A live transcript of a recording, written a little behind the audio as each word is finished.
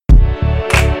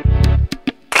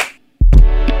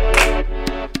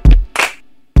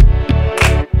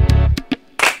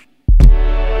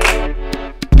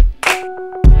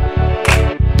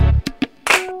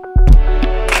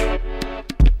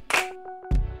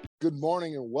good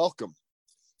morning, and welcome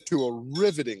to a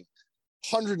riveting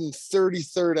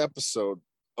 133rd episode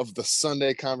of the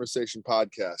Sunday Conversation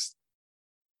podcast.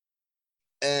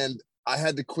 And I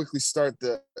had to quickly start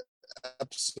the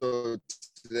episode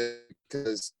today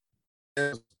because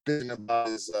Aaron's been about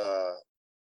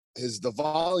the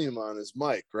volume on his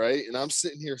mic, right? And I'm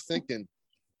sitting here thinking,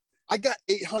 I got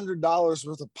 $800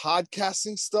 worth of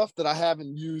podcasting stuff that I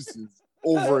haven't used in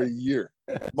over a year.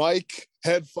 Mic,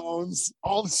 headphones,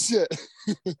 all the shit.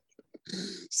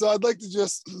 So I'd like to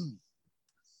just,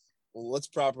 let's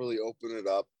properly open it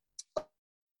up.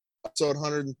 Episode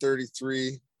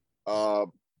 133,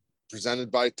 presented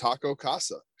by Taco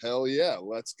Casa. Hell yeah,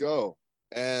 let's go.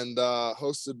 And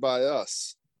hosted by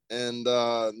us. And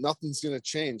nothing's going to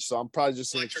change. So I'm probably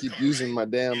just going to keep using my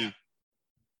damn... If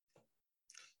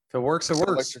it works, it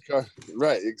works. Electric car.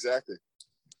 Right, exactly.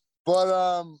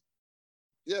 But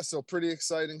yeah, so pretty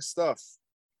exciting stuff.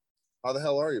 How the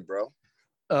hell are you, bro?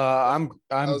 I'm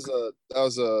That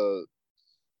was an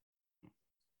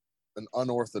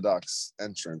unorthodox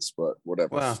entrance, but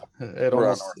whatever. Well,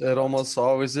 it almost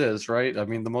always is, right? I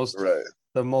mean,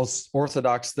 the most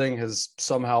orthodox thing has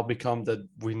somehow become that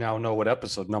we now know what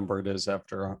episode number it is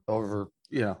after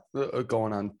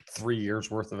going on 3 years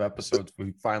worth of episodes.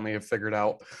 We finally have figured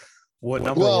out what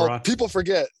number we're on. People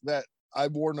forget that I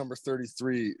wore number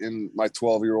 33 in my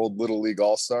 12-year-old Little League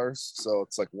All-Stars, so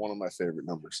it's like one of my favorite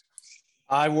numbers.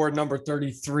 I wore number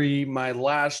 33 my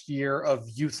last year of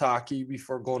youth hockey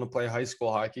before going to play high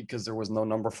school hockey because there was no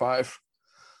number 5.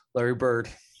 Larry Bird.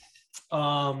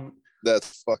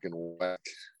 That's fucking whack.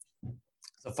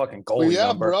 It's a fucking goalie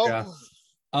number. Bro. Yeah.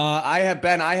 I have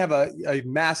a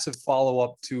massive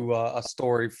follow-up to a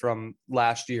story from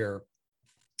last year.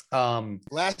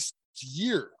 Last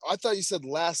year? I thought you said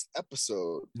last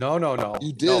episode. No.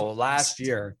 You did. No, last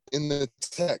year. In the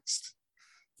text.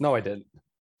 No, I didn't.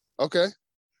 Okay.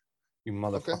 You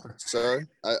motherfucker. Okay. Sorry.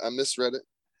 I misread it.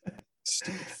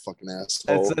 Stupid fucking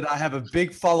asshole. It said I have a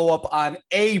big follow-up on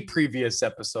a previous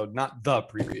episode, not the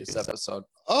previous episode.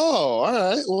 Oh, all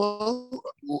right. Well,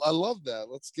 I love that.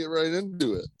 Let's get right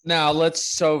into it. Now,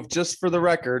 so just for the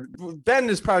record, Ben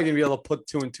is probably going to be able to put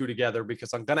 2 and 2 together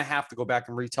because I'm going to have to go back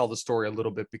and retell the story a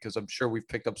little bit because I'm sure we've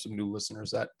picked up some new listeners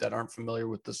that aren't familiar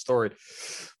with the story.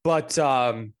 But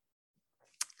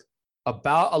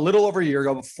about a little over a year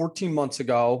ago, 14 months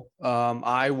ago,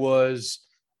 I was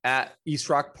at East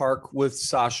Rock Park with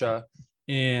Sasha,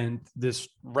 and this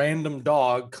random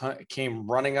dog came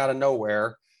running out of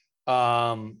nowhere.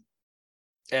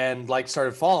 And like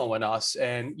started following us,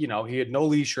 and he had no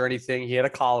leash or anything. He had a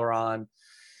collar on.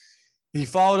 He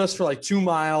followed us for like 2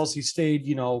 miles. He stayed,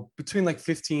 between like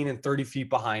 15 and 30 feet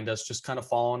behind us, just kind of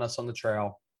following us on the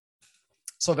trail.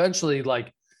 So eventually,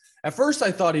 at first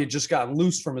I thought he had just gotten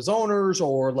loose from his owners,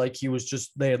 or like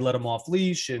they had let him off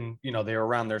leash and, they were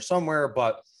around there somewhere,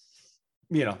 but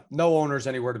no owners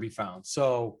anywhere to be found.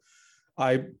 So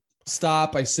I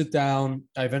stop, I sit down,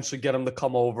 I eventually get him to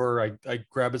come over. I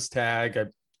grab his tag, I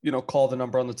call the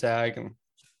number on the tag, and I'm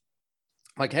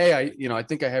like, hey, I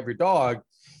think I have your dog.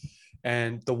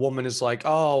 And the woman is like,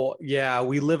 oh yeah,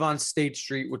 we live on State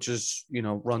Street, which is,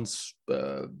 runs,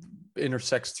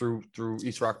 intersects through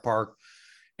East Rock Park.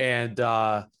 And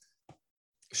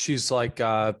she's like,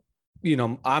 I'm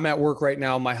at work right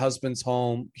now. My husband's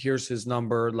home. Here's his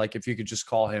number. Like, if you could just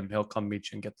call him, he'll come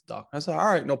meet you and get the dog. I said, all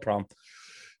right, no problem.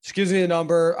 She gives me the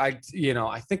number. I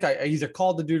think I either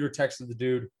called the dude or texted the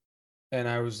dude. And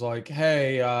I was like,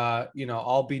 hey,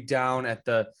 I'll be down at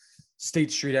the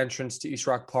State Street entrance to East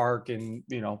Rock Park in,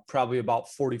 probably about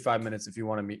 45 minutes if you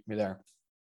want to meet me there.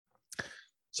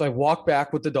 So I walk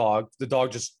back with the dog. The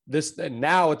dog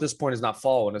now at this point is not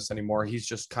following us anymore. He's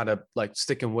just kind of like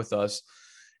sticking with us.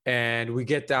 And we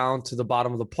get down to the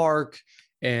bottom of the park,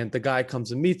 and the guy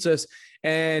comes and meets us.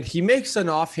 And he makes an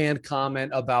offhand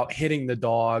comment about hitting the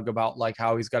dog, about like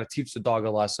how he's got to teach the dog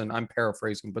a lesson. I'm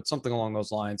paraphrasing, but something along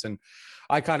those lines. And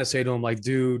I kind of say to him, like,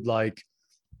 dude, like,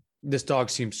 this dog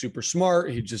seems super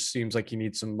smart. He just seems like he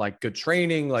needs some like good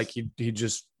training. Like he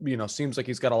just, seems like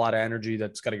he's got a lot of energy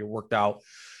that's got to get worked out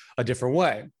a different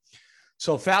way.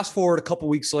 So fast forward a couple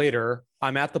weeks later,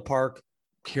 I'm at the park.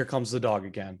 Here comes the dog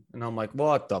again. And I'm like,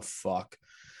 what the fuck?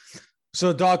 So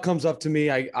the dog comes up to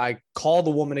me. I call the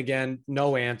woman again.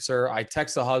 No answer. I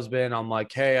text the husband. I'm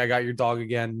like, hey, I got your dog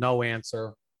again. No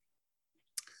answer.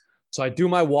 So I do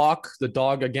my walk. The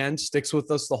dog again sticks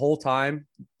with us the whole time.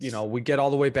 We get all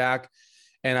the way back,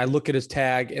 and I look at his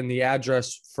tag, and the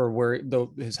address for where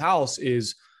his house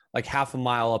is like half a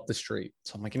mile up the street.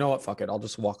 So I'm like, you know what? Fuck it. I'll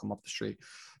just walk him up the street.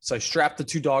 So I strap the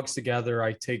 2 dogs together.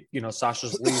 I take,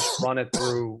 Sasha's leash, run it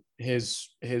through his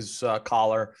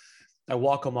collar. I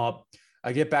walk him up.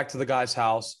 I get back to the guy's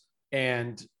house,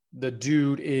 and the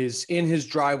dude is in his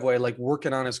driveway, like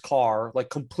working on his car, like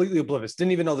completely oblivious.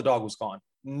 Didn't even know the dog was gone.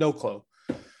 No clue.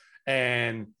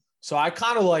 And so I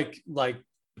kind of like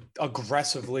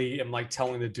aggressively am like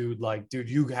telling the dude, like, dude,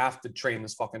 you have to train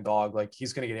this fucking dog. Like,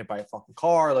 he's going to get hit by a fucking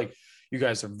car. Like, you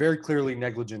guys are very clearly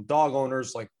negligent dog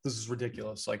owners. Like, this is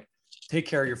ridiculous. Like, take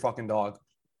care of your fucking dog.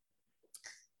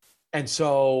 And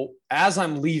so as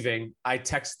I'm leaving, I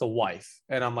text the wife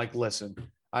and I'm like, listen,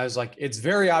 I was like, it's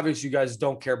very obvious you guys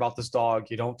don't care about this dog.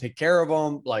 You don't take care of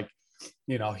him. Like,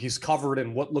 you know, he's covered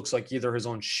in what looks like either his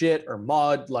own shit or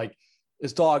mud. Like,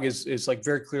 this dog is like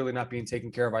very clearly not being taken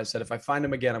care of. I said, if I find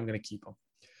him again, I'm going to keep him.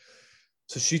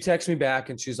 So she texts me back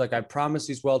and she's like, I promise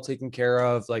he's well taken care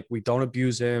of. Like, we don't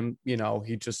abuse him. You know,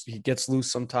 he gets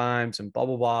loose sometimes and blah,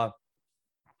 blah, blah.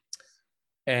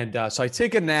 And so I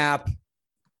take a nap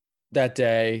that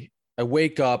day. I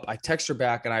wake up, I text her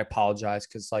back and I apologize.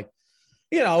 Cause like,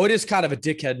 you know, it is kind of a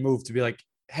dickhead move to be like,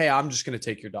 hey, I'm just going to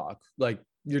take your dog. Like,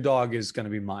 your dog is going to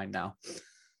be mine now.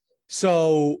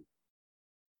 So,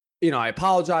 you know, I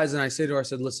apologize. And I say to her, I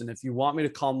said, listen, if you want me to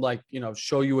come, like, you know,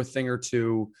 show you a thing or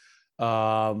two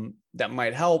that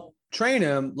might help train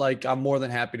him, like, I'm more than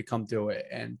happy to come do it.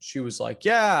 And she was like,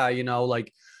 yeah, you know,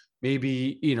 like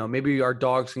maybe our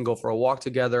dogs can go for a walk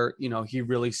together. You know, he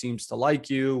really seems to like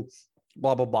you,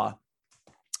 blah, blah, blah.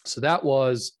 So that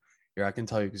was, here, I can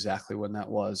tell you exactly when that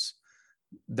was.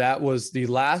 That was the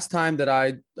last time that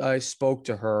I spoke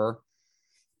to her.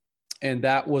 And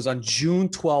that was on June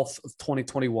 12th of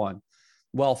 2021.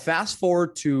 Well, fast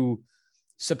forward to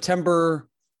September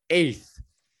 8th,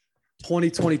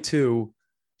 2022,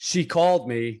 she called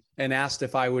me and asked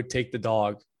if I would take the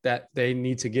dog. That they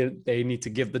need to give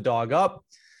the dog up.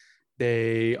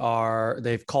 They've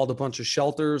called a bunch of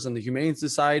shelters and the Humane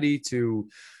Society to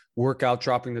work out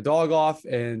dropping the dog off.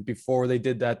 And before they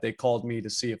did that, they called me to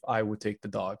see if I would take the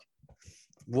dog.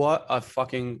 What a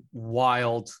fucking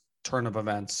wild turn of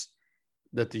events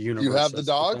that the universe. You have the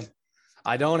dog?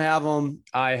 I don't have him.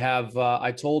 I have,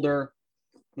 I told her,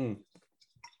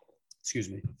 excuse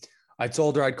me. I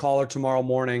told her I'd call her tomorrow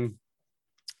morning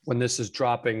when this is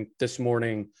dropping this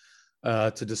morning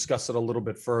to discuss it a little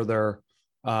bit further.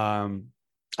 I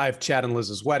have Chad and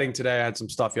Liz's wedding today. I had some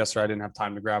stuff yesterday. I didn't have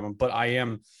time to grab them, but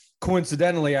I'm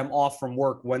off from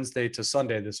work Wednesday to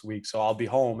Sunday this week. So I'll be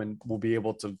home and we'll be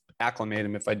able to acclimate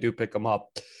him if I do pick him up.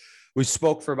 We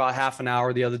spoke for about half an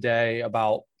hour the other day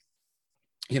about,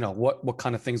 you know, what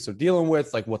kind of things they're dealing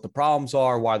with, like what the problems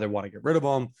are, why they want to get rid of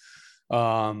them.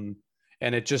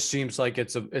 And it just seems like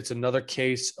it's another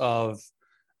case of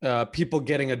people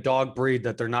getting a dog breed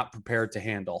that they're not prepared to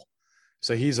handle.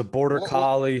 So he's a border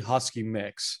collie husky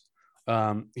mix.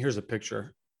 Here's a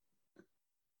picture.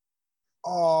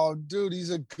 Oh, dude,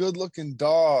 he's a good looking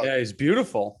dog. Yeah, he's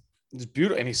beautiful. He's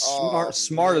beautiful. And he's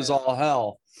smart as all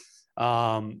hell.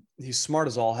 He's smart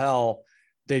as all hell.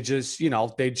 She, you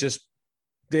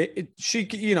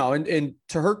know, and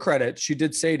to her credit, she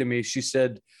did say to me, she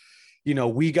said, you know,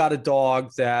 we got a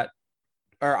dog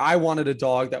I wanted a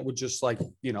dog that would just, like,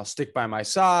 you know, stick by my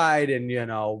side and, you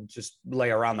know, just lay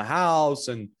around the house.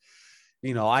 And,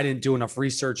 you know, I didn't do enough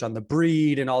research on the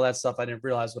breed and all that stuff. I didn't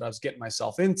realize what I was getting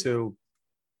myself into.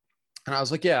 And I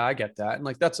was like, yeah, I get that. And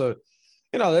like, that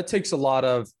takes a lot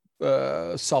of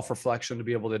self-reflection to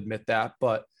be able to admit that.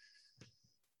 But,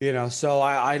 you know, so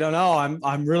I don't know.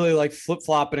 I'm really like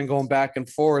flip-flopping and going back and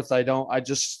forth. I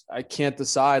can't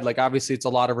decide. Like, obviously it's a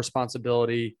lot of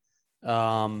responsibility,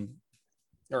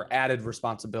 or added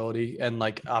responsibility. And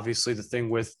like, obviously the thing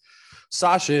with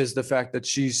Sasha is the fact that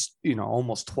she's, you know,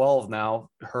 almost 12 now.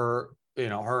 Her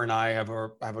and I have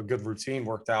a good routine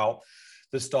worked out.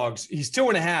 This he's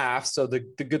 2.5. So the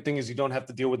good thing is you don't have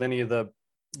to deal with any of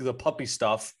the puppy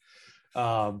stuff.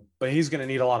 But he's going to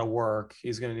need a lot of work.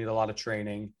 He's going to need a lot of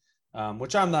training,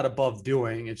 which I'm not above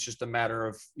doing. It's just a matter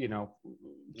of, you know,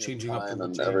 changing up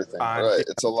and everything. Right.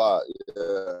 It's a lot.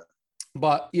 Yeah.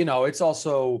 But, you know, it's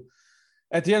also,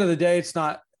 at the end of the day, it's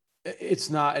not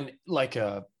like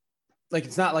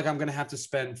it's not like I'm going to have to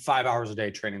spend 5 hours a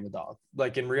day training the dog.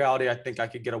 Like, in reality, I think I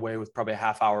could get away with probably a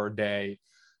half hour a day.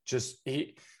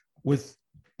 With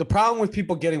the problem with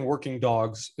people getting working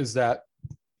dogs is that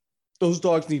those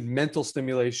dogs need mental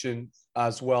stimulation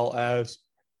as well as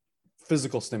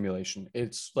physical stimulation.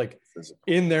 It's like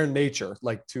in their nature,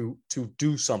 like to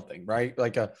do something, right?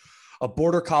 Like a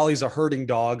border collie is a herding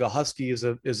dog. A husky is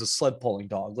a sled pulling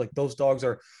dog. Like, those dogs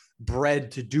are bred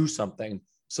to do something.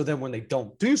 So then when they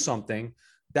don't do something,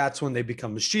 that's when they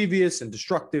become mischievous and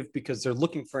destructive, because they're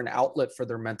looking for an outlet for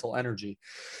their mental energy.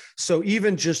 So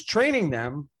even just training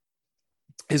them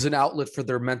is an outlet for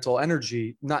their mental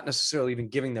energy, not necessarily even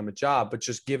giving them a job, but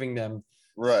just giving them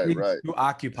things to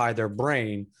occupy their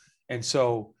brain. And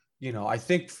so, I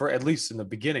think for at least in the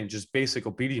beginning, just basic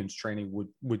obedience training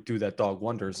would do that dog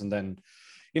wonders. And then,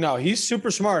 he's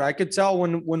super smart. I could tell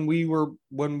when we were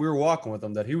walking with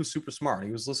him that he was super smart.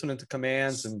 He was listening to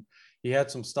commands and he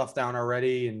had some stuff down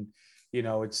already. And,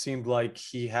 it seemed like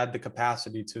he had the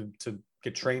capacity to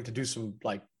get trained to do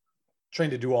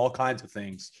trained to do all kinds of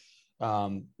things.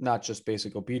 Not just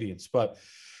basic obedience. But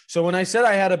so when I said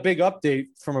I had a big update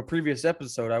from a previous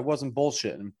episode, I wasn't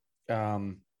bullshitting. I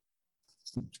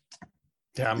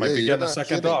might be getting a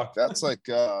second kidding. dog. That's like,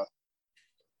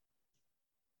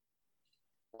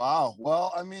 wow.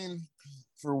 Well, I mean,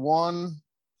 for one,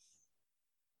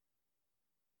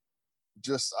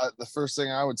 just the first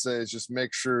thing I would say is just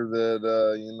make sure that,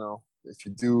 if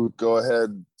you do go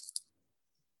ahead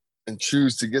and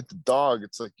choose to get the dog,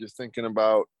 it's like you're thinking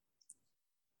about,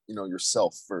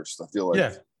 yourself first. I feel like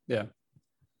yeah,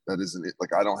 that isn't it.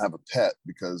 Like I don't have a pet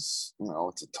because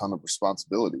it's a ton of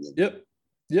responsibility. Yep.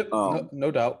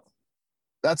 No doubt.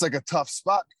 That's like a tough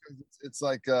spot because it's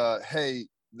like, hey,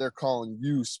 they're calling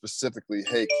you specifically.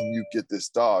 Hey, can you get this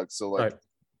dog? So like,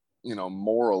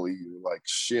 morally, you're like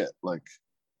shit. Like,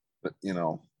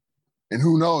 and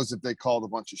who knows if they called a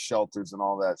bunch of shelters and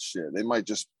all that shit. They might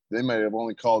have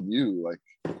only called you. Like,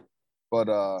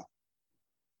 but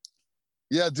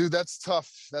yeah, dude, that's tough.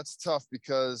 That's tough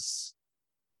because,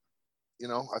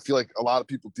 I feel like a lot of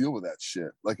people deal with that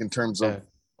shit, like in terms of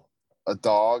a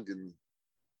dog and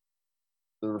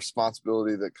the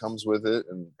responsibility that comes with it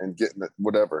and getting it,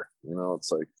 whatever,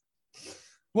 it's like.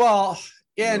 Well,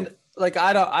 and like,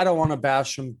 I don't want to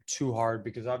bash them too hard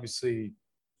because obviously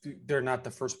they're not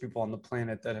the first people on the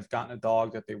planet that have gotten a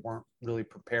dog that they weren't really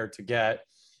prepared to get.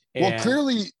 Well,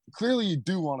 clearly you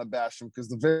do want to bash them because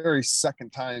the very second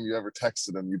time you ever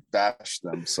texted them, you bashed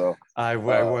them. So I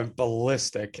went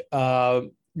ballistic.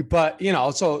 But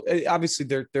so obviously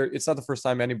they're it's not the first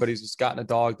time anybody's just gotten a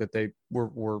dog that they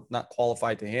were not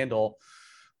qualified to handle.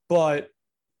 But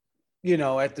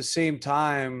at the same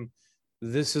time,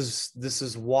 this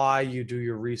is why you do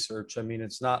your research. I mean,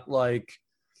 it's not like,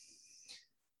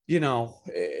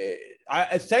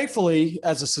 I thankfully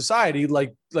as a society,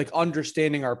 like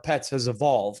understanding our pets has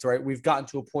evolved, right? We've gotten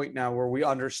to a point now where we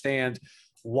understand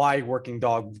why working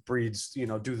dog breeds, do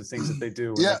the things that they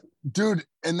do. Yeah, dude.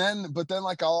 But then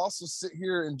like, I'll also sit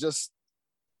here and just,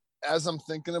 as I'm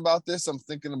thinking about this, I'm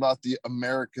thinking about the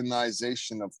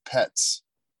Americanization of pets.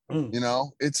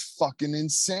 It's fucking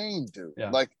insane, dude.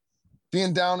 Yeah. Like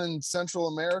being down in Central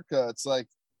America, it's like,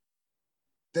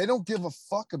 they don't give a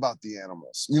fuck about the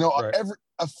animals. Right.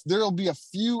 There'll be a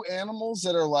few animals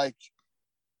that are like,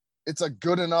 it's a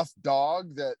good enough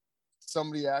dog that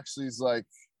somebody actually is like,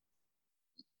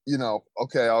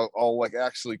 okay, I'll like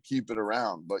actually keep it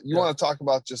around. But you want to talk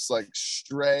about just like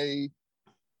stray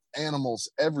animals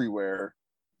everywhere.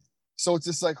 So it's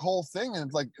this like whole thing.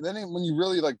 And like, then when you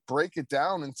really like break it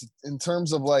down in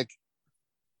terms of like,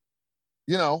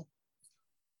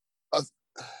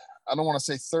 I don't want to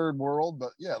say third world,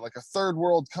 but yeah, like a third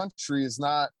world country is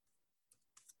not,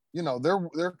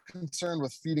 they're concerned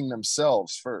with feeding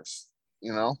themselves first.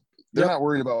 They're not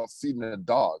worried about feeding a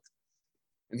dog.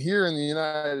 And here in the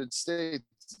United States,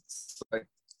 it's like,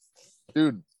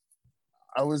 dude,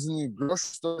 I was in the grocery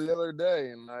store the other day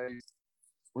and I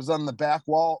was on the back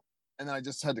wall and I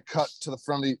just had to cut to the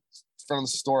front of the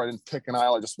store. I didn't pick an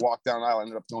aisle. I just walked down an aisle. I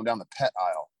ended up going down the pet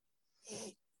aisle.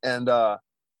 And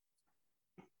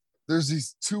there's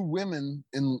these two women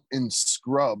in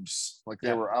scrubs, like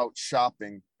they were out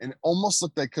shopping, and it almost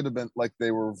looked like could have been like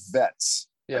they were vets.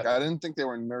 Yeah. Like I didn't think they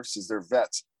were nurses, they're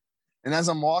vets. And as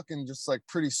I'm walking just like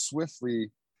pretty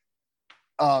swiftly,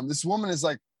 this woman is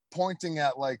like pointing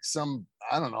at like some,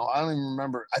 I don't know, I don't even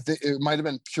remember. I think it might have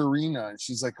been Purina. And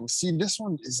she's like, well, see, this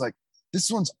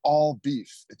one's all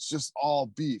beef. It's just all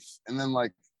beef. And then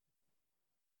like,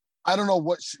 I don't know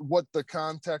what the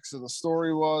context of the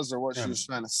story was or what she was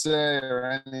trying to say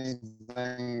or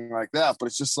anything like that. But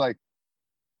it's just like,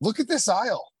 look at this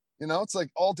aisle, it's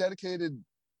like all dedicated,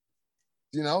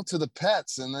 to the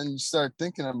pets. And then you start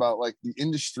thinking about like the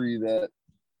industry that,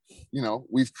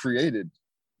 we've created,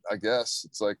 I guess.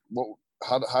 It's like,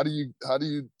 how do you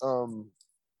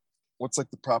what's like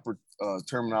the proper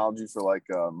terminology for like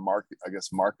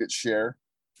market share?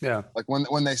 Yeah. Like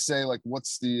when they say like,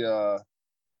 what's the,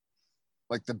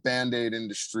 like the Band-Aid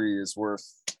industry is worth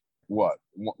what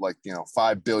like,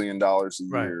 $5 billion a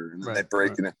year. And then they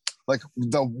break it in. Like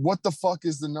what the fuck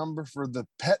is the number for the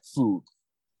pet food?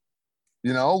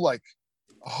 Like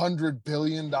 $100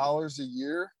 billion a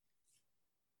year.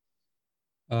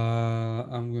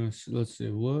 Let's see,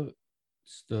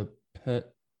 what's the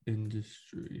pet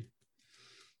industry?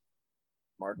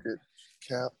 Market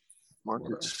cap,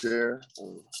 market share.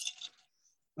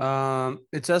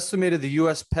 It's estimated the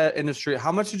U.S. pet industry.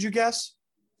 How much did you guess?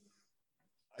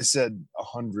 I said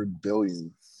 100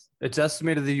 billion. It's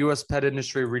estimated the U.S. pet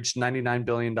industry reached $99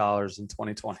 billion in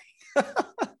 2020.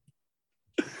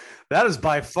 That is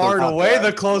by far and away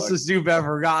the closest you've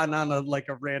ever gotten on a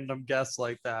random guess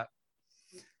like that.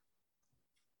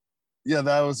 Yeah,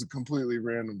 that was a completely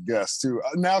random guess too.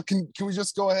 Now, can we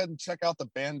just go ahead and check out the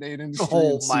Band-Aid industry?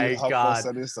 Oh and my see how God. close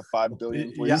that is to 5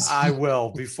 billion, please? Yeah, I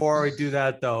will. Before we do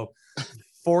that, though,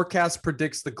 forecast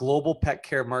predicts the global pet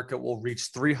care market will reach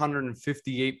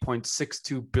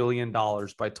 $358.62 billion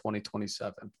by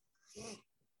 2027.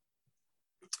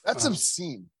 That's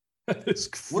obscene. That is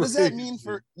what does that mean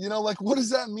for, what does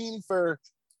that mean for?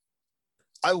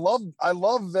 I love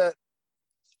that.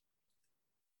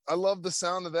 I love the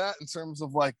sound of that in terms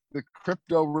of like the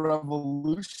crypto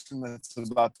revolution that's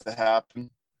about to happen,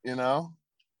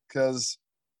 because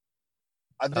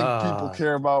I think people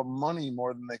care about money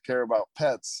more than they care about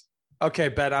pets. Okay,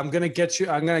 Ben, I'm going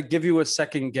to give you a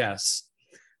second guess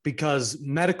because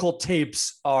medical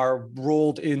tapes are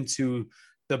rolled into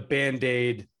the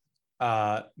Band-Aid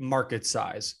market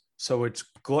size. So it's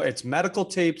medical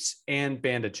tapes and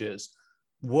bandages.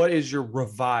 What is your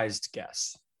revised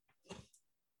guess?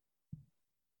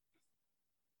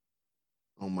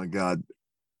 Oh my God,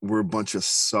 we're a bunch of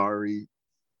sorry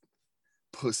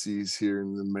pussies here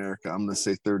in America. I'm gonna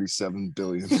say 37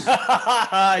 billion.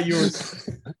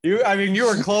 You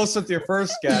were close with your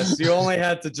first guess. You only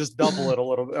had to just double it a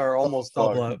little, or almost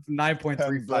double it.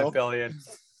 9.35 billion.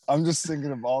 I'm just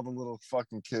thinking of all the little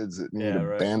fucking kids that need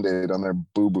a Band-Aid on their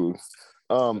boo-boo.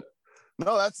 No,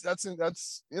 that's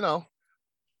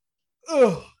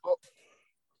Ugh.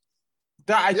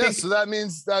 I think so. That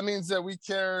means that we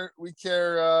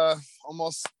care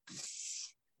almost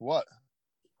what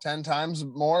 10 times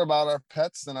more about our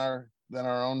pets than our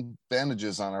own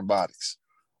bandages on our bodies.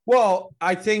 Well,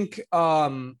 I think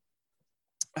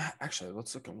actually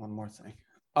let's look at one more thing.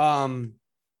 Well,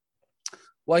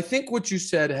 I think what you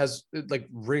said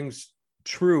rings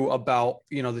true about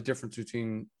the difference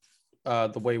between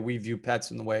the way we view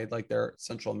pets and the way they're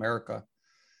Central America.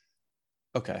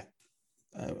 Okay.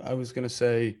 I was going to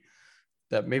say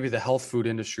that maybe the health food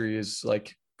industry is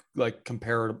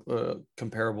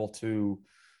comparable to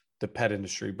the pet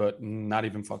industry, but not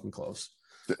even fucking close.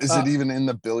 Is it even in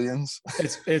the billions?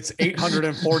 It's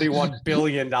 $841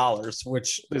 billion,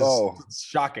 which is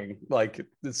shocking. It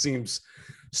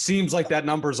seems like that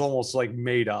number is almost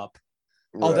made up.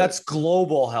 Right. Oh, that's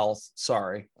global health.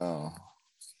 Sorry. Oh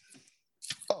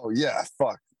yeah.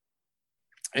 Fuck.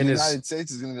 And the United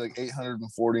States is going to be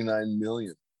 849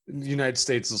 million. The United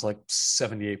States is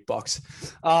 $78.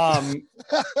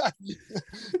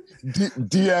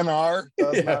 DNR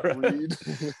does not read.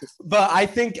 But I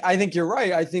think you're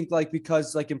right. I think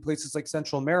because in places like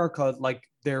Central America,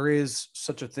 there is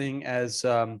such a thing as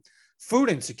food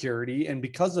insecurity, and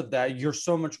because of that, you're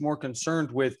so much more concerned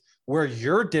with where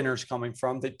your dinner's coming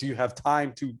from that do you have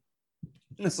time to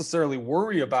necessarily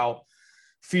worry about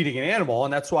feeding an animal.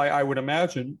 And that's why I would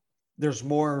imagine there's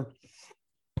more,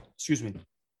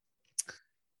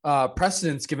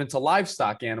 precedence given to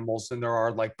livestock animals than there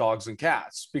are dogs and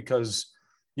cats, because,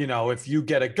 if you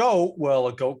get a goat, well,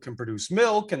 a goat can produce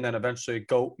milk, and then eventually a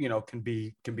goat, can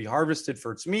be harvested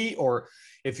for its meat. Or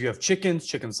if you have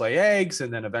chickens lay eggs,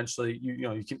 and then eventually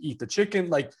you can eat the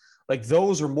chicken.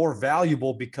 Those are more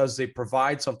valuable because they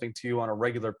provide something to you on a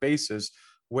regular basis,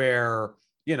 where,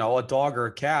 a dog or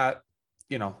a cat,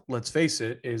 let's face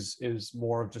it, is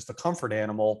more of just a comfort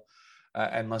animal,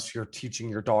 unless you're teaching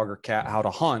your dog or cat how to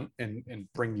hunt and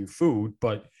bring you food.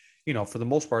 But, for the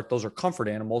most part, those are comfort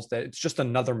animals that it's just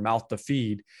another mouth to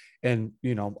feed. And,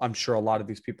 I'm sure a lot of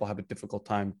these people have a difficult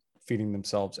time feeding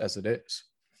themselves as it is.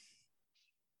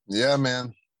 Yeah,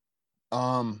 man.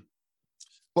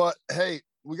 But hey,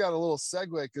 we got a little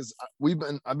segue because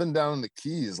I've been down in the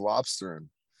Keys lobstering.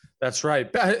 That's right.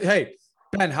 Hey,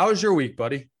 Ben, how was your week,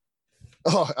 buddy?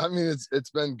 Oh, I mean,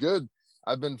 it's been good.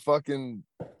 I've been fucking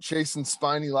chasing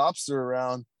spiny lobster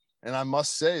around, and I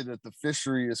must say that the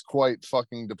fishery is quite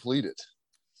fucking depleted.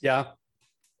 Yeah.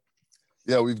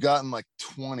 Yeah, we've gotten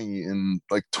 20 in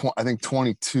I think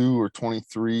 22 or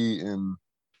 23 in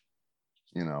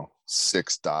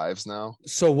 6 dives now.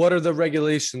 So what are the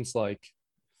regulations like?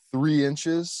 3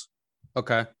 inches.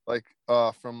 Okay.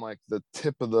 From the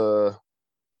tip of the.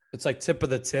 It's tip of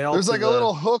the tail. There's a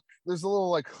little hook. There's a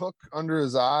little hook under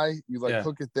his eye. You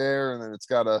hook it there, and then it's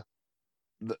got a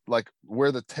like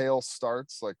where the tail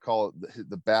starts, like call it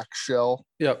the back shell.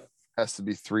 Yep. Has to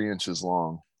be 3 inches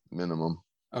long minimum.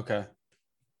 Okay.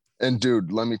 And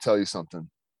dude, let me tell you something.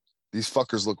 These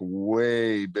fuckers look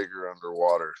way bigger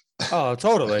underwater. Oh,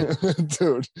 totally.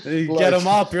 Dude. You get them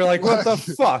up, you're like, what the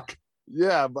fuck?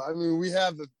 Yeah, but I mean, we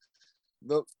have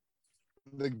the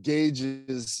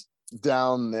gauges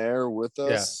down there with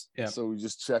us. Yeah. So we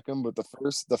just check them. But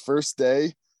the first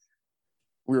day,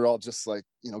 we were all just like,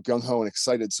 gung ho and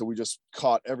excited. So we just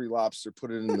caught every lobster,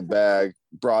 put it in the bag,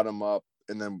 brought them up,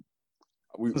 and then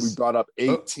we brought up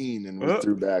 18 and we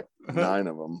threw back 9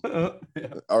 of them.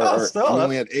 We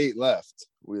only had 8 left.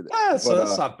 So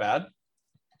that's not bad.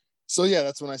 So yeah,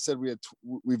 that's when I said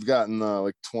we've gotten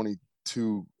like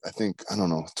 22, I think, I don't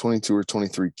know, 22 or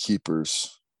 23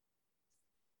 keepers.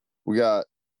 We got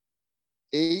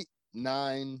 8,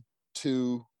 9,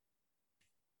 2,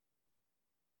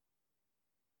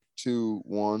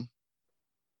 1.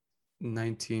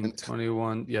 19,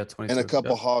 21, yeah, 22. And a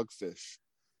couple hogfish.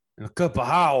 And a couple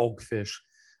hogfish.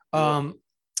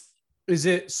 Is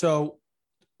it so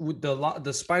with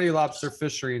the Spiny Lobster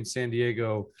fishery in San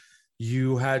Diego,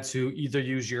 you had to either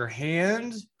use your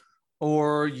hand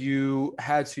or you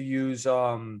had to use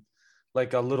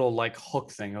like a little like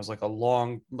hook thing? It was like a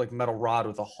long like metal rod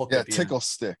with a hook at the tickle end.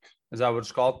 stick. Is that what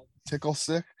it's called? Tickle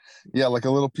stick? Yeah, like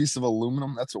a little piece of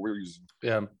aluminum. That's what we're using.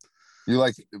 Yeah.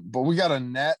 But we got a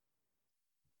net.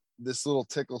 This little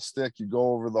tickle stick, you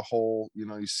go over the hole,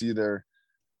 you see their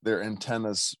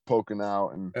antennas poking out,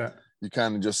 and you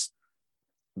kind of just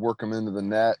work them into the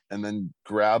net and then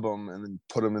grab them and then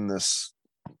put them in this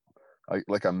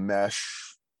like a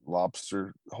mesh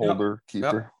lobster holder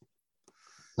keeper.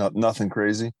 Nothing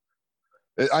crazy.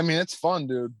 It's fun,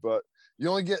 dude, but you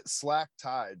only get slack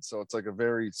tide, so it's like a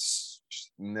very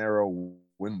narrow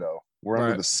window. We're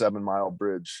under the 7-mile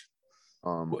bridge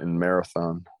in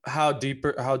Marathon. How deep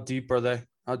are they?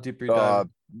 How deep are you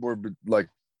diving? We're like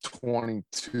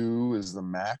 22 is the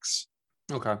max.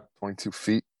 Okay. 22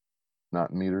 feet,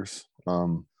 not meters.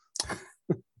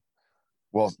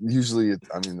 Well, usually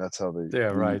that's how they. Yeah,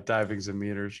 right. Diving's in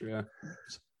meters. Yeah.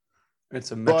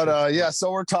 It's a metric. But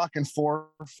so we're talking 4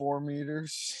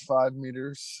 meters, 5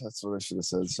 meters. That's what I should have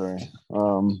said. Sorry.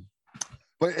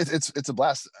 But it's a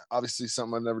blast. Obviously,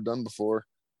 something I've never done before,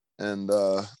 and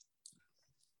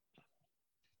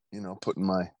putting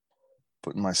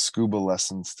my scuba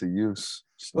lessons to use.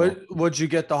 So. What'd you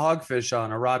get the hogfish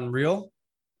on? A rod and reel?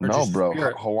 No, bro.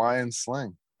 Hawaiian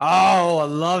sling. Oh, I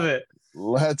love it.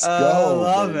 Let's go. I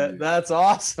love it. That's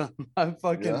awesome. I'm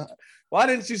fucking. Yeah. Why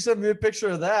didn't you send me a picture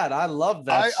of that? I love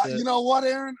that. You know what,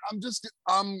 Aaron?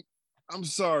 I'm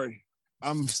sorry.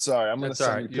 I'm gonna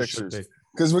send you pictures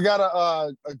because we got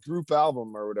a group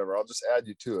album or whatever. I'll just add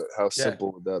you to it. How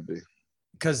simple would that be?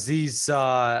 Because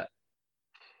a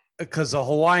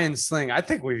Hawaiian sling, I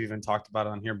think we've even talked about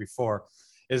it on here before,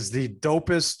 is the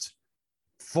dopest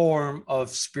form of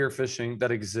spearfishing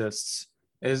that exists.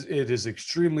 It is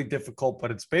extremely difficult,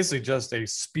 but it's basically just a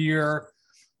spear.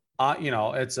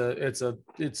 It's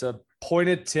a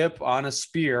pointed tip on a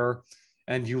spear,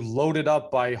 and you load it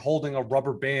up by holding a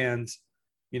rubber band.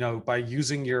 By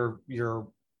using your.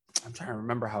 I'm trying to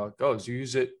remember how it goes. You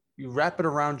wrap it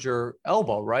around your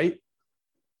elbow, right?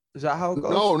 Is that how it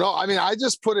goes? No. I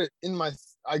just put it in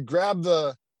I grab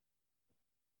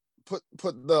put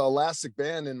the elastic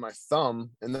band in my thumb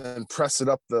and then press it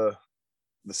up the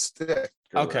stick.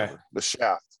 Okay. The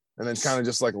shaft, and then kind of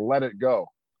just like let it go.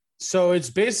 So it's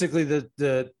basically the.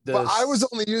 But I was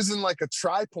only using like a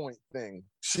tri-point thing.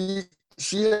 She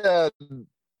had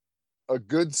a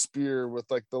good spear with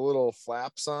like the little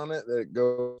flaps on it that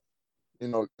go,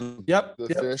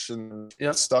 the fish and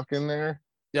stuck in there.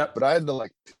 Yep. But I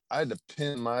had to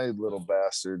pin my little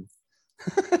bastard.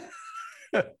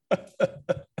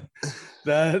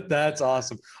 That's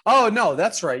awesome. Oh no,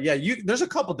 that's right. Yeah, there's a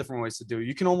couple different ways to do it.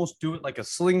 You can almost do it like a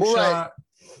slingshot. Right.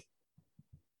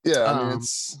 Yeah,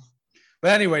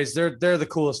 But anyways, they're the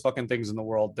coolest fucking things in the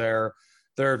world. They're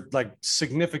like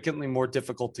significantly more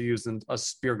difficult to use than a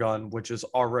spear gun, which is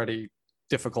already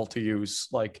difficult to use.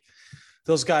 Like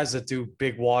those guys that do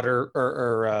big water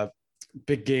or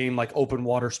big game, like open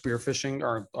water spearfishing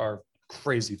are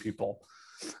crazy people.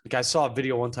 Like I saw a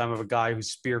video one time of a guy who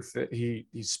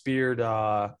he speared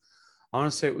I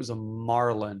want to say it was a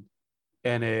marlin,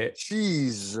 and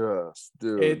Jesus,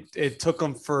 dude, it took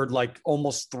him for like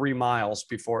almost 3 miles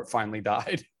before it finally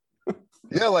died.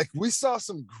 Yeah, like we saw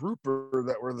some grouper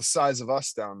that were the size of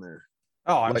us down there.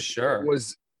 Oh, I'm sure. It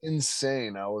was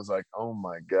insane. I was like, oh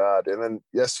my God. And then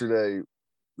yesterday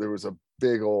there was a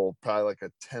big old, probably like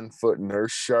a 10-foot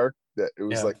nurse shark that it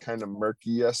was like kind of murky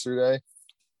yesterday.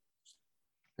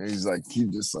 And he's like, he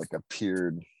just like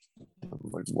appeared.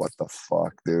 I'm like, what the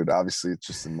fuck, dude? Obviously, it's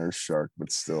just a nurse shark,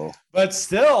 but still. But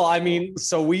still, I mean,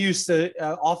 so we used to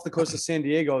off the coast of San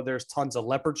Diego. There's tons of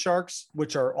leopard sharks,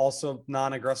 which are also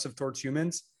non-aggressive towards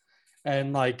humans,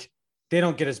 and like they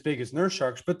don't get as big as nurse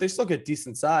sharks, but they still get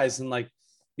decent size. And like,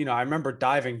 you know, I remember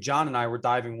diving. John and I were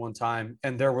diving one time,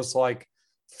 and there was like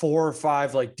 4 or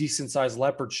 5 like decent sized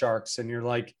leopard sharks, and you're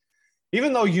like,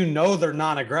 even though you know they're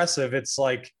non-aggressive, it's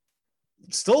like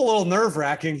still a little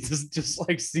nerve-wracking to just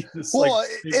like see this like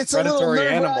it's predatory a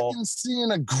little animal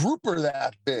seeing a grouper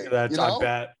that big. That's, you know?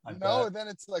 I bet. Then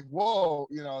it's like, whoa,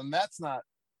 you know, and that's not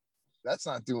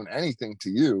doing anything to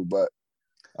you, but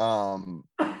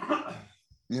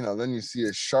you know, then you see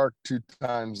a shark 2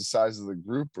 times the size of the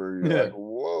grouper, you're like,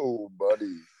 whoa,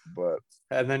 buddy. But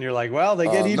and then you're like, well, they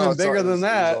get even bigger than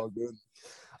that.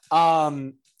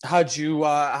 How'd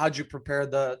you prepare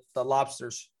the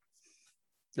lobsters?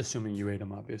 Assuming you ate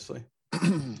them, obviously.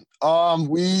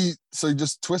 So you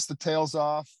just twist the tails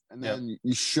off, and then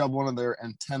you shove one of their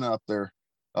antenna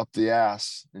up the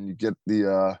ass, and you get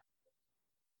the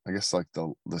I guess like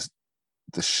the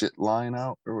shit line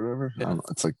out or whatever. I don't know,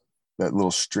 it's like that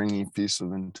little stringy piece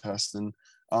of intestine.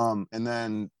 And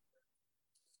then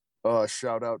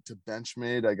shout out to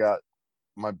Benchmade. I got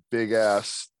my big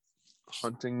ass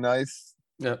hunting knife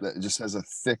that just has a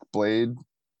thick blade,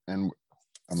 and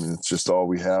I mean, it's just all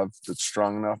we have that's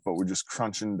strong enough, but we're just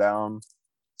crunching down,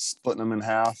 splitting them in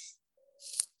half,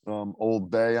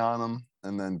 Old Bay on them,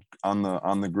 and then on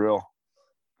the grill.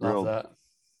 Love that.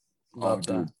 Love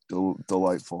that. Dude,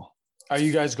 delightful. Are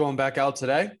you guys going back out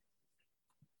today?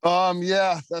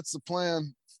 Yeah, that's the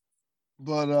plan.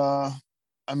 But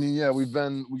I mean, yeah, we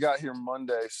got here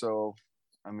Monday, so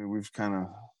I mean, we've kind of,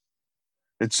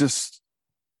 it's just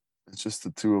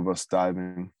the 2 of us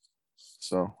diving.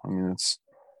 So I mean,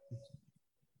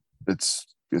 it's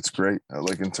great.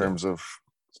 Like in terms of,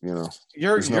 you know,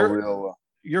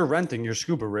 you're renting your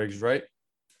scuba rigs, right?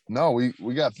 No, we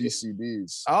got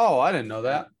VCDs. Oh, I didn't know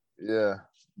that. Yeah.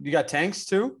 You got tanks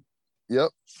too? Yep.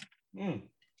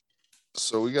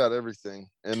 So we got everything.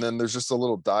 And then there's just a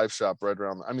little dive shop right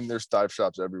around. I mean, there's dive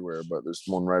shops everywhere, but there's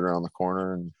one right around the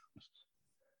corner, and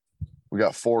we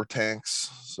got 4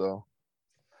 tanks. So,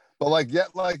 but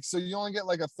so you only get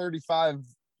like a 35,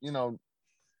 you know,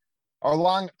 our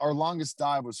longest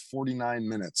dive was 49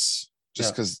 minutes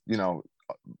just because, you know,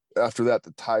 after that,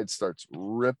 the tide starts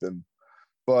ripping.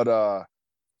 But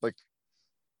like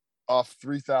off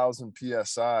 3,000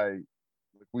 PSI,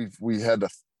 we had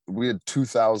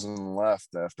 2,000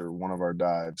 left after one of our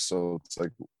dives. So it's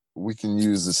like, we can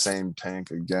use the same tank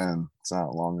again. It's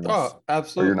not long enough. Oh,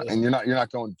 absolutely. You're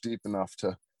not going deep enough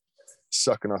to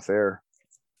suck enough air.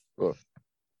 Ugh.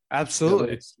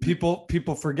 Absolutely.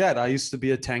 People forget. I used to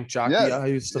be a tank jockey. I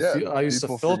used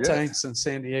to fill tanks in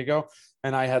San Diego,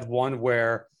 and I had one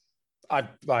where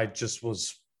I just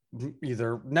was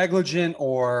either negligent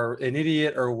or an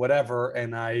idiot or whatever.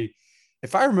 And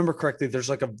if I remember correctly, there's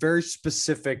a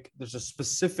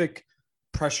specific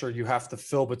pressure you have to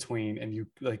fill between, and you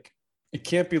like, it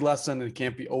can't be less than, it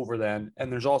can't be over than.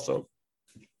 And there's also,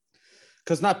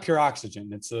 because not pure oxygen,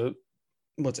 it's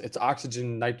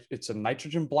oxygen, it's a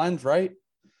nitrogen blend, right?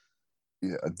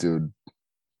 Yeah, dude.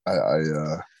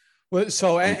 Well,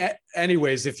 so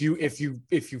anyways, if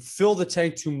you fill the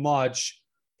tank too much,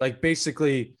 like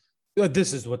basically,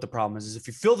 this is what the problem is if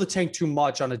you fill the tank too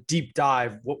much on a deep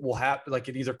dive, what will happen? Like,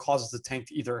 it either causes the tank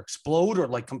to either explode or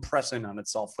like compress in on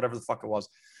itself, whatever the fuck it was.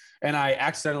 And I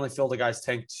accidentally filled the guy's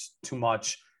tank too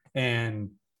much, and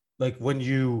like when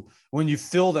you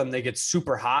fill them, they get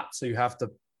super hot, so you have to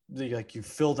you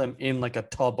fill them in like a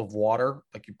tub of water,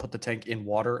 like you put the tank in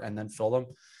water and then fill them.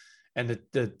 And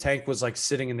the tank was like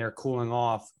sitting in there cooling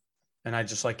off, and I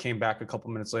just like came back a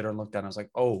couple minutes later and looked at it. I was like,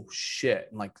 oh shit.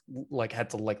 And like had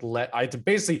to I had to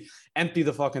basically empty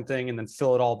the fucking thing and then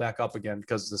fill it all back up again,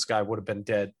 because this guy would have been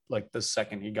dead like the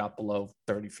second he got below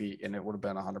 30 feet, and it would have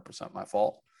been 100% my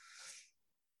fault.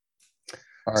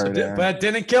 All right, but it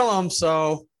didn't kill him.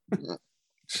 So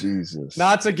Jesus.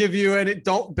 Not to give you any,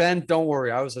 don't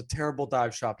worry. I was a terrible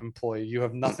dive shop employee. You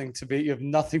have nothing to be worried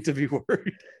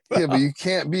about. Yeah, but you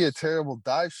can't be a terrible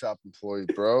dive shop employee,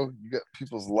 bro. You got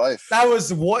people's life. That was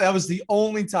the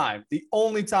only time.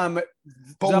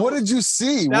 But what did you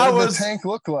see? What did the tank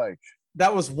look like?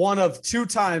 That was one of 2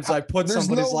 times I put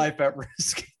somebody's life at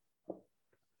risk.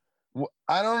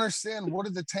 I don't understand. What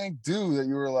did the tank do that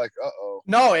you were like, uh-oh?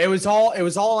 No, it was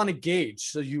all on a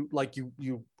gauge. So you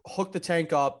hook the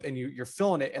tank up and you're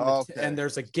filling it, and and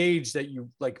there's a gauge that you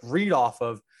like read off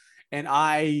of, and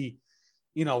I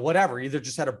whatever, either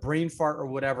just had a brain fart or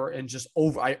whatever, and just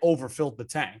I overfilled the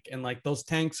tank. And like those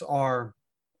tanks are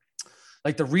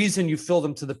like, the reason you fill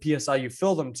them to the PSI you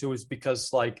fill them to is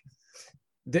because like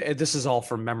this is all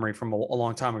from memory from a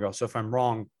long time ago. So if I'm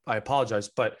wrong, I apologize,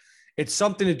 but it's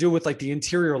something to do with like the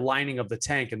interior lining of the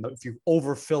tank. And if you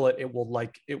overfill it, it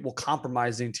will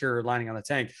compromise the interior lining on the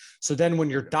tank. So then when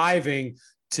you're diving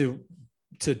to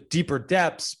deeper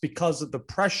depths, because of the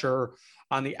pressure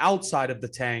on the outside of the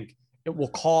tank, it will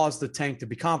cause the tank to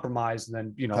be compromised.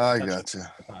 And then, I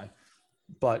gotcha.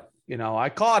 But, I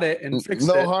caught it and fixed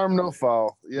it. No harm, no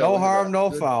foul. Yeah, no harm,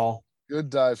 no foul. Good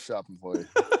dive shopping for you.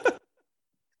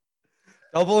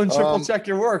 Double and triple check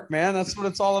your work, man. That's what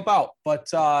it's all about. But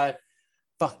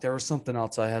fuck, there was something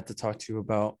else I had to talk to you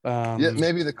about. Yeah,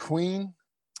 maybe the Queen.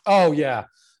 Oh yeah,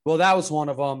 well that was one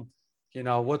of them.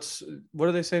 What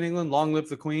do they say in England? Long live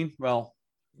the Queen. Well,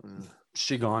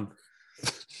 she gone.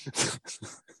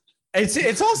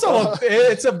 It's also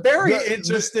it's a very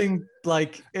interesting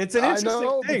it's an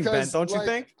interesting thing, Ben. Don't you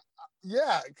think?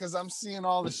 Yeah, because I'm seeing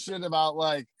all the shit about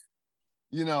like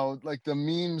the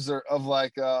memes are of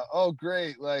like, oh,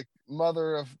 great, like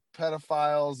mother of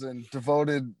pedophiles and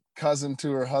devoted cousin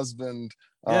to her husband,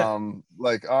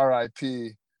 like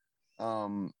RIP.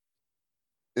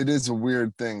 It is a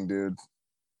weird thing, dude.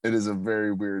 It is a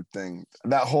very weird thing.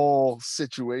 That whole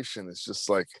situation is just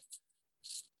like,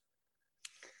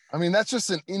 I mean, that's just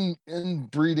an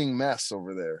inbreeding mess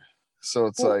over there. So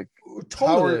it's like,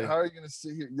 totally. How are you going to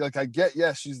sit here? Like, I get,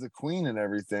 yes, she's the queen and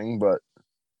everything, but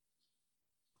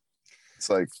it's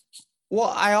like,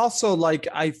 well, I also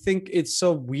I think it's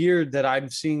so weird that I'm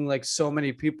seeing like so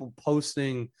many people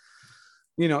posting,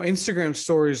 Instagram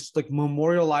stories like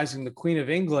memorializing the Queen of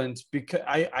England, because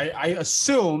I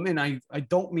assume, and I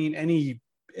don't mean any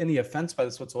offense by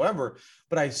this whatsoever,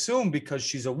 but I assume because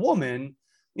she's a woman,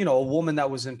 a woman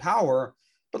that was in power.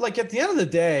 But like at the end of the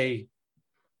day,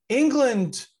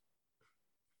 England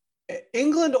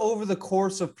over the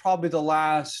course of probably the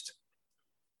last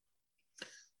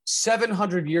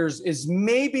 700 years is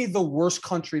maybe the worst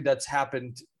country that's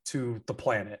happened to the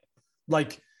planet.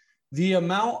 Like the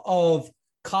amount of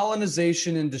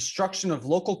colonization and destruction of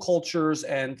local cultures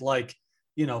and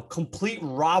complete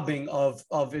robbing of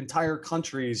entire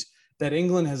countries that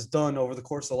England has done over the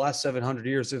course of the last 700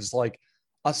 years is like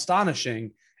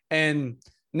astonishing. And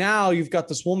now you've got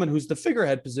this woman who's the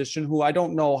figurehead position, who I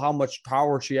don't know how much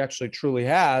power she actually truly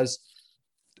has,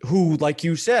 who, like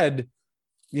you said,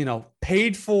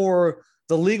 paid for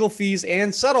the legal fees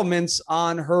and settlements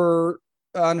on her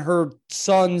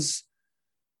son's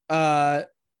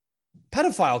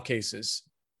pedophile cases,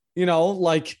 and all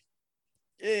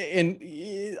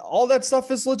that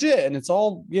stuff is legit, and it's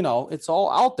all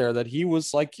out there that he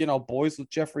was boys with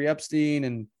Jeffrey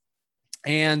Epstein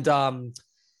and Peter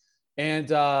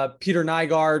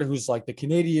Nygard, who's like the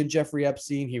Canadian Jeffrey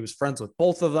Epstein. He was friends with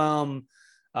both of them.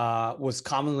 Was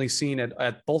commonly seen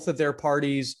at both of their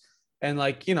parties, and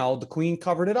the Queen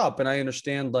covered it up. And I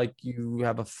understand you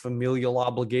have a familial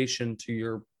obligation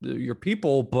to your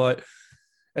people, but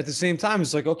at the same time,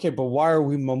 it's like, okay, but why are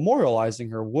we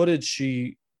memorializing her? What did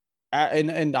she?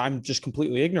 And I'm just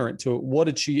completely ignorant to it. What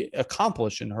did she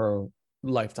accomplish in her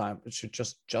lifetime? Is she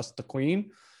just the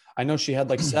Queen? I know she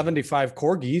had 75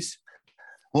 corgis.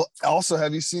 Well, also,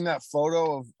 have you seen that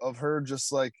photo of her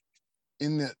just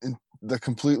in the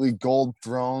completely gold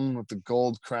throne with the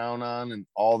gold crown on and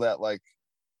all that?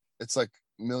 It's like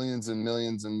millions and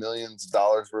millions and millions of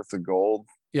dollars worth of gold.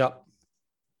 Yeah.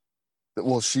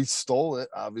 Well, she stole it,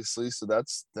 obviously. So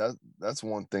that's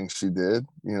one thing she did.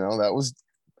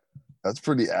 That's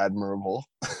pretty admirable.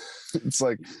 It's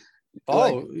like,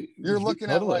 you're looking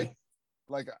totally. At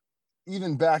like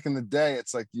even back in the day,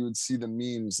 it's like you would see the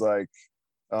memes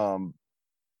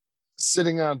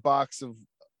sitting on a box of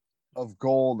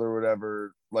gold or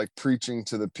whatever, preaching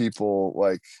to the people,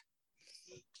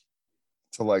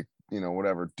 to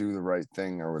whatever, do the right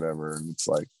thing or whatever. And it's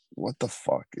like, what the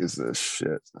fuck is this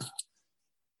shit?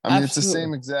 I mean,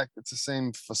 Absolutely. It's the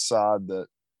same facade that,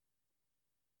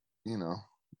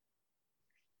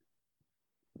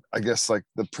 I guess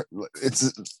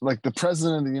it's like the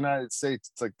president of the United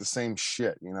States. It's like the same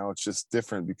shit, it's just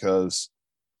different because,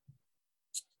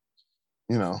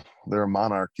 they're a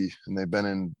monarchy and they've been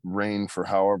in reign for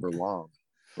however long.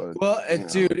 But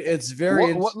dude, it's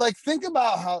very think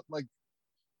about how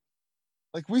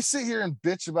we sit here and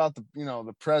bitch about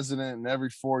the president and every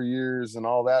 4 years and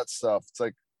all that stuff. It's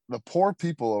like the poor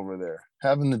people over there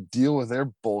having to deal with their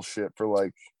bullshit for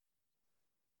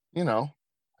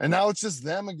and now it's just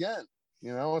them again.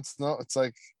 It's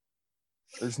like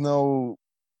there's no,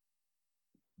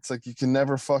 it's like you can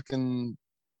never fucking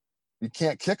You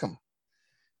can't kick them.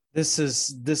 This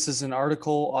is an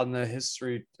article on the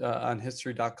history on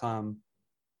history.com.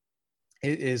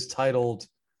 It is titled,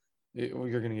 you're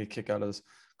going to get a kick out of this,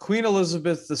 Queen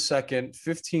Elizabeth II,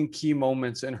 15 key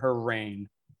moments in her reign.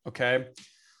 Okay.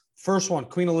 First one,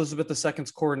 Queen Elizabeth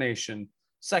II's coronation.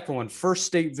 Second one, first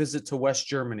state visit to West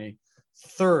Germany.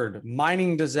 Third,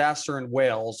 mining disaster in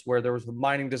Wales, where there was a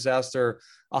mining disaster.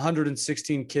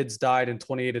 116 kids died and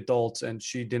 28 adults, and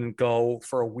she didn't go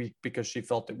for a week because she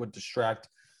felt it would distract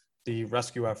the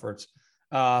rescue efforts.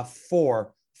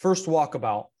 4, first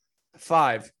walkabout.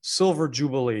 5, silver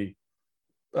jubilee.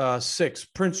 6,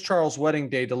 Prince Charles' wedding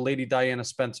day to Lady Diana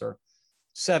Spencer.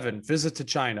 7, visit to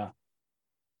China.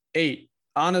 8,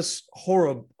 Annus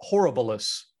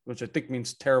Horribilis, which I think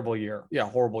means terrible year. Yeah,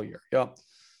 horrible year. Yep.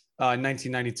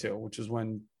 1992, which is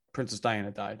when Princess Diana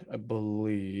died, I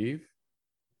believe.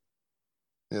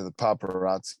 Yeah, the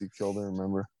paparazzi killed her,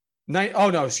 remember?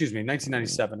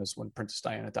 1997 is when Princess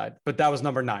Diana died. But that was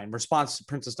number 9, response to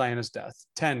Princess Diana's death.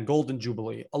 10, Golden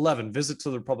Jubilee. 11, visit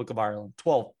to the Republic of Ireland.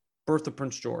 12, birth of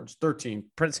Prince George. 13,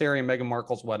 Prince Harry and Meghan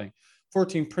Markle's wedding.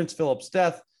 14, Prince Philip's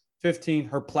death. 15,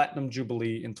 her Platinum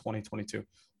Jubilee in 2022,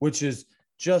 which is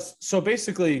just, so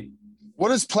basically, what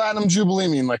does Platinum Jubilee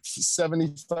mean? Like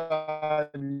 75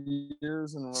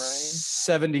 years in reign?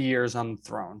 70 years on the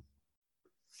throne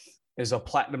is a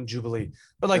Platinum Jubilee.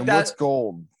 But like, and that, what's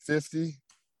gold? 50?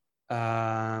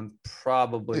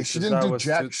 Probably. Hey, she didn't do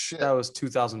jack shit. That was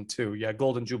 2002. Yeah,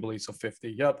 Golden Jubilee, so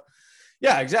 50. Yep.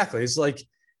 Yeah, exactly. It's like,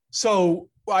 so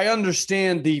I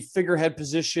understand the figurehead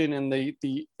position and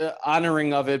the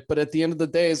honoring of it, but at the end of the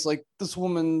day, it's like, this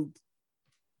woman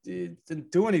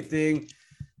didn't do anything.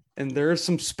 And there's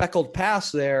some speckled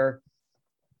past there.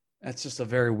 That's just a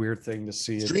very weird thing to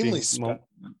see. Extremely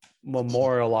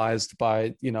memorialized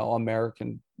by,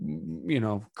 American,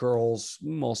 girls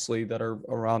mostly that are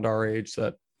around our age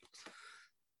that,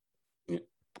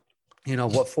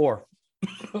 what for?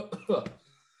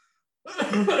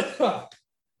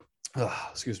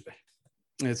 Excuse me.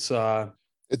 It's to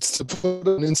put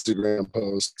an Instagram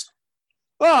post.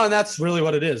 Well, and that's really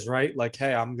what it is, right? Like,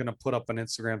 hey, I'm going to put up an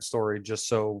Instagram story just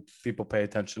so people pay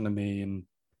attention to me and,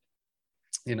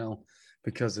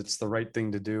 because it's the right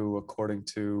thing to do according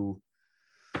to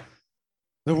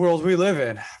the world we live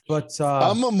in. But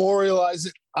I'm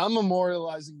memorializing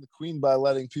the Queen by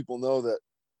letting people know that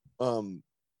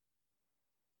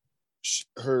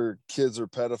her kids are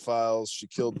pedophiles. She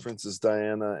killed Princess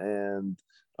Diana, and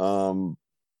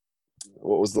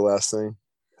what was the last thing?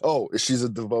 Oh, she's a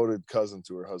devoted cousin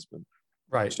to her husband.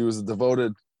 Right. She was a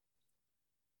devoted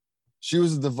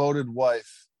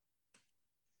wife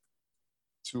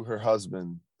to her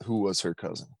husband, who was her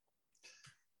cousin.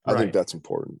 I think that's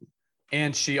important.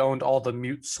 And she owned all the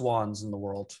mute swans in the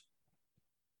world.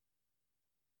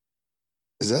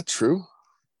 Is that true?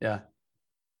 Yeah.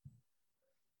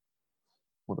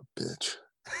 What a bitch.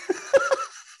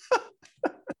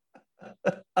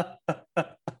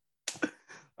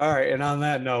 All right. And on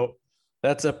that note,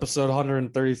 that's episode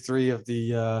 133 of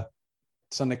the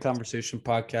Sunday Conversation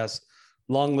podcast.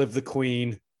 Long live the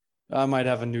Queen. I might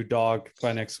have a new dog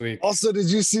by next week. Also,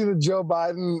 did you see the Joe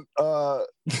Biden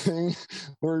thing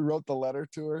where he wrote the letter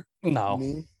to her?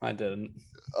 No, I didn't.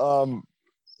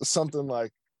 Something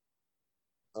like,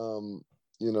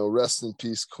 rest in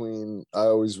peace, Queen. I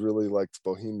always really liked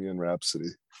Bohemian Rhapsody.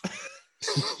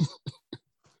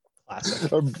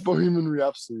 Bohemian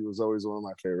Rhapsody was always one of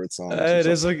my favorite songs. It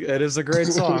is a great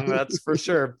song, that's for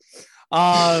sure.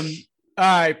 All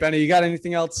right, Benny, you got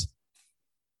anything else?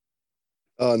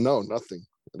 No, nothing.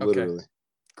 Literally. Okay.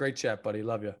 Great chat, buddy.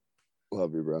 Love you.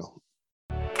 Love you, bro.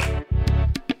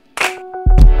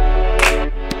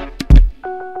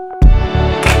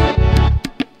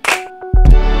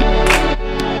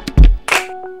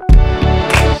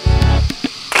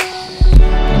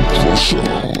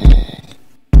 Sure.